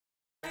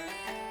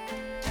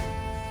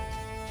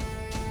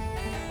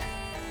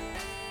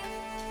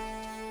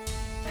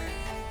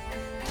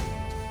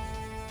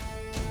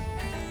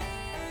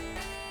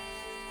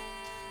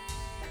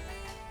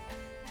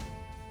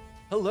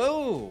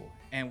Hello,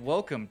 and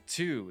welcome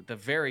to the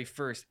very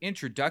first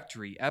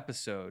introductory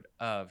episode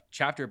of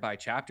Chapter by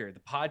Chapter, the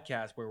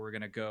podcast where we're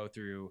going to go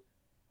through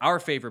our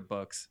favorite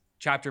books,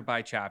 chapter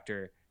by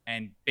chapter,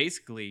 and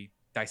basically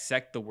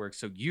dissect the work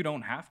so you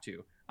don't have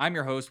to. I'm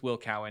your host, Will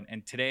Cowan,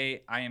 and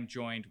today I am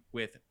joined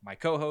with my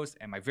co-host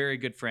and my very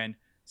good friend,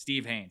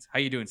 Steve Haynes. How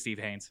you doing, Steve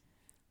Haynes?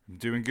 I'm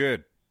doing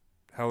good.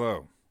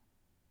 Hello.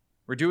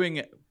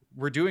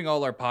 We're doing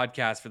all our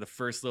podcasts for the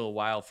first little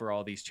while for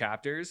all these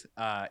chapters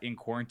in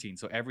quarantine,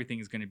 so everything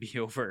is going to be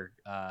over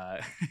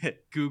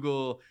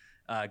Google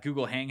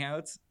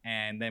Hangouts,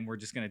 and then we're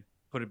just going to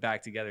put it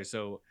back together.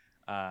 So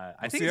I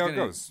think see how it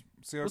goes.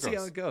 We'll see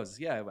how it goes.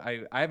 Yeah,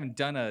 I haven't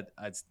done a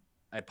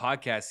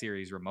podcast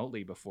series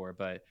remotely before,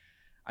 but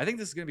I think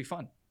this is going to be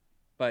fun.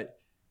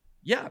 But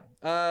yeah,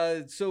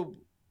 so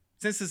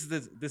since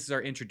this is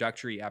our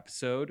introductory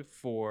episode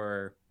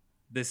for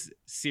this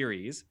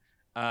series.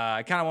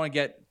 I kind of want to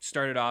get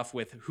started off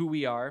with who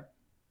we are,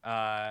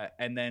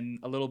 and then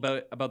a little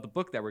bit about the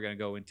book that we're going to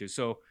go into.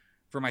 So,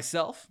 for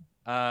myself,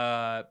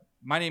 my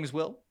name is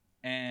Will,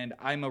 and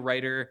I'm a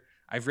writer.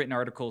 I've written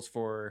articles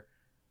for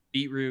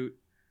Beetroot,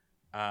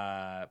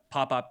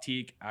 Pop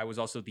Optique. I was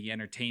also the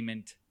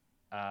entertainment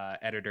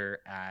editor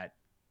at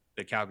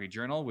the Calgary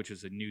Journal, which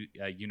is a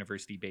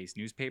university-based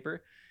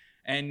newspaper.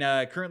 And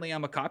currently,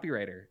 I'm a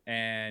copywriter,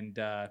 and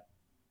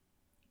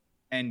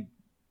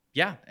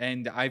yeah,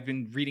 and I've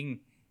reignited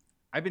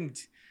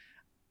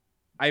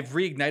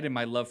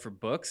my love for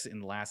books in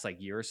the last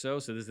year or so.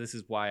 So this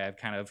is why I've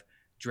kind of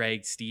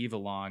dragged Steve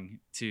along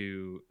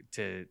to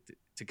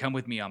come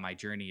with me on my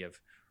journey of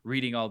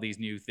reading all these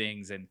new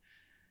things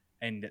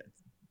and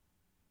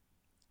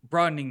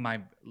broadening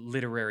my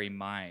literary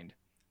mind.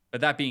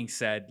 But that being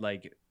said,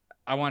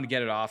 I want to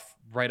get it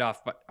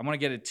but I want to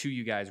get it to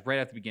you guys right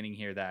at the beginning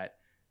here that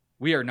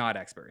we are not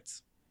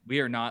experts. We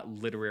are not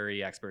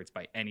literary experts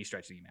by any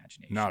stretch of the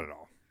imagination. Not at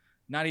all.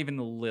 Not even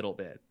a little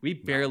bit. We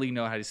barely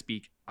know how to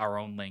speak our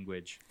own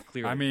language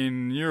clearly. I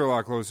mean, you're a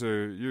lot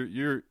closer.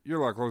 You're a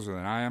lot closer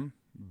than I am.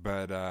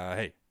 But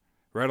hey,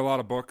 read a lot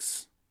of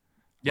books.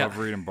 Love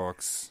reading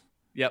books.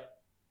 Yep.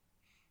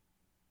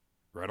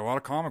 Read a lot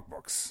of comic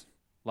books.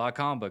 A lot of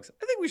comic books.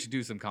 I think we should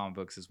do some comic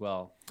books as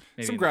well.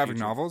 Maybe some graphic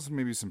novels.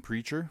 Maybe some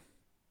Preacher.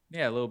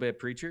 Yeah, a little bit of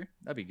Preacher.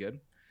 That'd be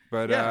good.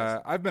 But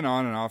I've been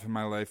on and off in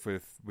my life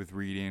with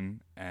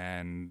reading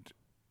and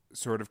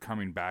sort of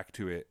coming back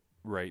to it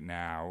right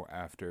now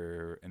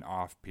after an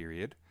off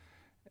period.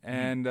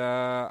 And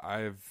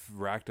I've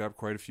racked up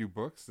quite a few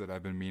books that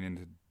I've been meaning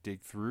to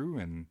dig through,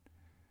 and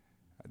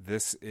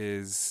this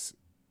is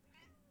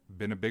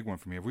been a big one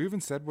for me. Have we even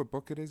said what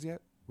book it is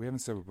yet? We haven't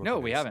said what book it is. No,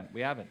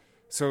 we haven't.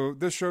 So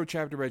this show,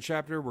 chapter by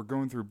chapter, we're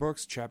going through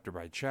books chapter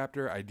by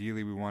chapter.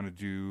 Ideally, we want to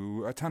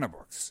do a ton of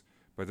books.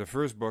 But the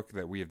first book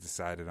that we have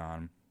decided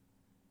on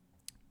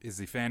is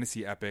the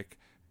fantasy epic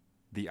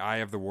The Eye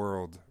of the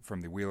World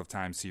from the Wheel of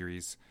Time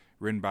series,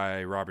 written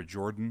by Robert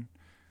Jordan.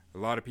 A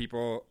lot of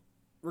people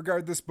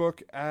regard this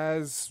book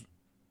as,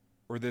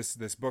 or this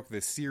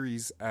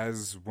series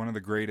as one of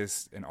the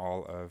greatest in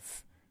all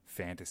of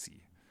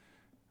fantasy.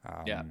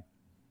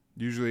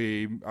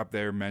 Usually up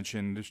there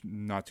mentioned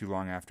not too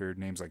long after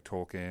names like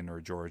Tolkien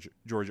or George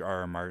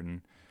R.R.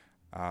 Martin.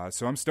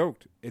 So I'm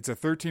stoked. It's a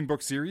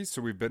 13-book series,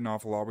 so we've bitten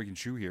off a lot we can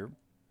chew here.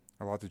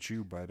 A lot to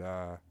chew, but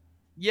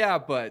yeah,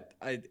 but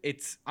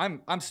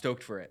I'm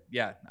stoked for it.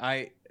 Yeah,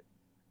 I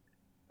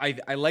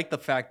like the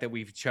fact that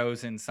we've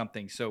chosen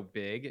something so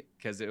big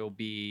because it's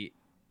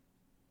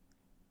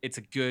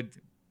a good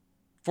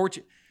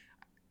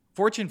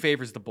fortune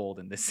favors the bold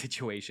in this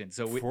situation.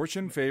 So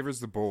fortune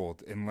favors the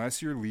bold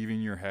unless you're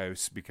leaving your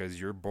house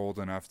because you're bold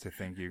enough to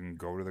think you can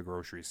go to the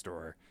grocery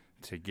store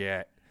to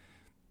get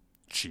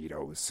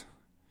Cheetos.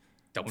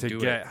 To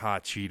get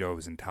hot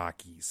Cheetos and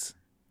Takis.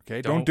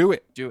 Okay, don't do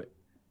it. Do it.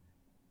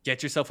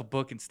 Get yourself a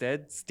book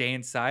instead. Stay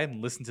inside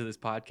and listen to this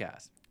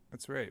podcast.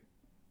 That's right.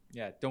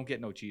 Yeah, don't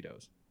get no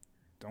Cheetos.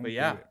 Do it.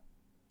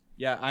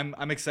 Yeah,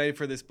 I'm excited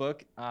for this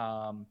book.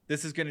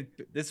 This is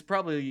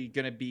probably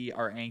gonna be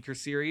our anchor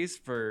series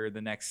for the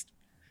next.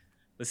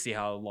 Let's see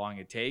how long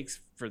it takes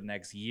for the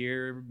next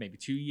year, maybe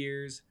 2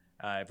 years.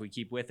 If we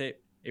keep with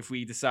it, if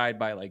we decide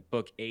by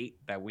book 8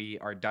 that we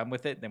are done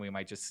with it, then we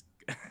might just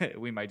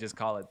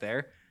call it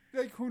there.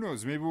 Who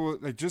knows? Maybe we'll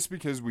just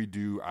because we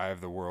do Eye of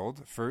the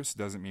World first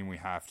doesn't mean we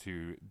have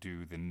to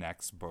do the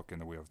next book in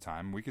the Wheel of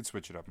Time. We could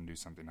switch it up and do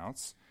something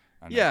else,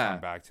 and then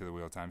come back to the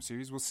Wheel of Time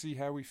series. We'll see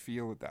how we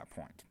feel at that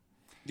point.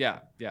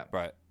 Yeah.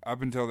 But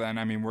up until then,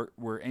 I mean,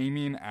 we're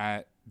aiming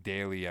at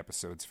daily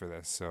episodes for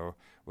this, so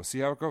we'll see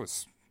how it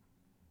goes.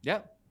 Yeah.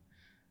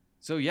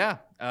 So yeah.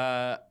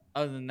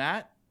 Other than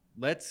that,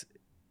 let's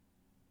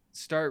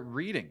start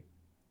reading.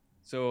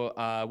 So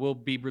we'll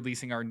be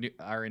releasing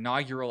our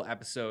inaugural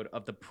episode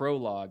of the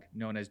prologue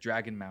known as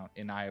Dragonmount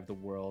in Eye of the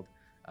World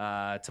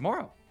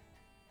tomorrow.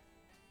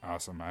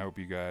 Awesome. I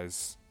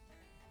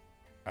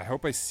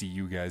hope I see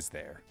you guys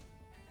there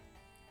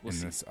in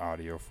this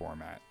audio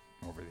format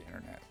over the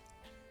internet.